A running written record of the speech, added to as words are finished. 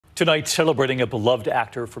Tonight, celebrating a beloved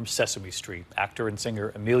actor from Sesame Street. Actor and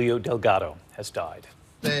singer Emilio Delgado has died.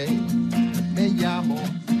 Me llamo.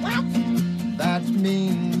 What? That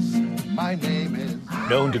means my name is.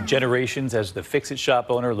 Known to generations as the fix-it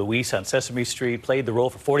shop owner, Luis on Sesame Street played the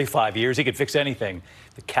role for 45 years. He could fix anything.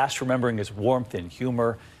 The cast remembering his warmth and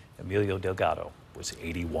humor. Emilio Delgado was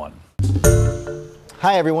 81.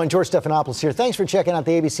 Hi everyone, George Stephanopoulos here. Thanks for checking out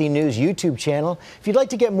the ABC News YouTube channel. If you'd like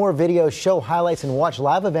to get more videos, show highlights, and watch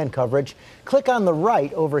live event coverage, click on the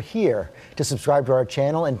right over here to subscribe to our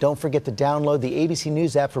channel, and don't forget to download the ABC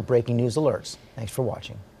News app for breaking news alerts. Thanks for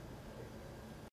watching.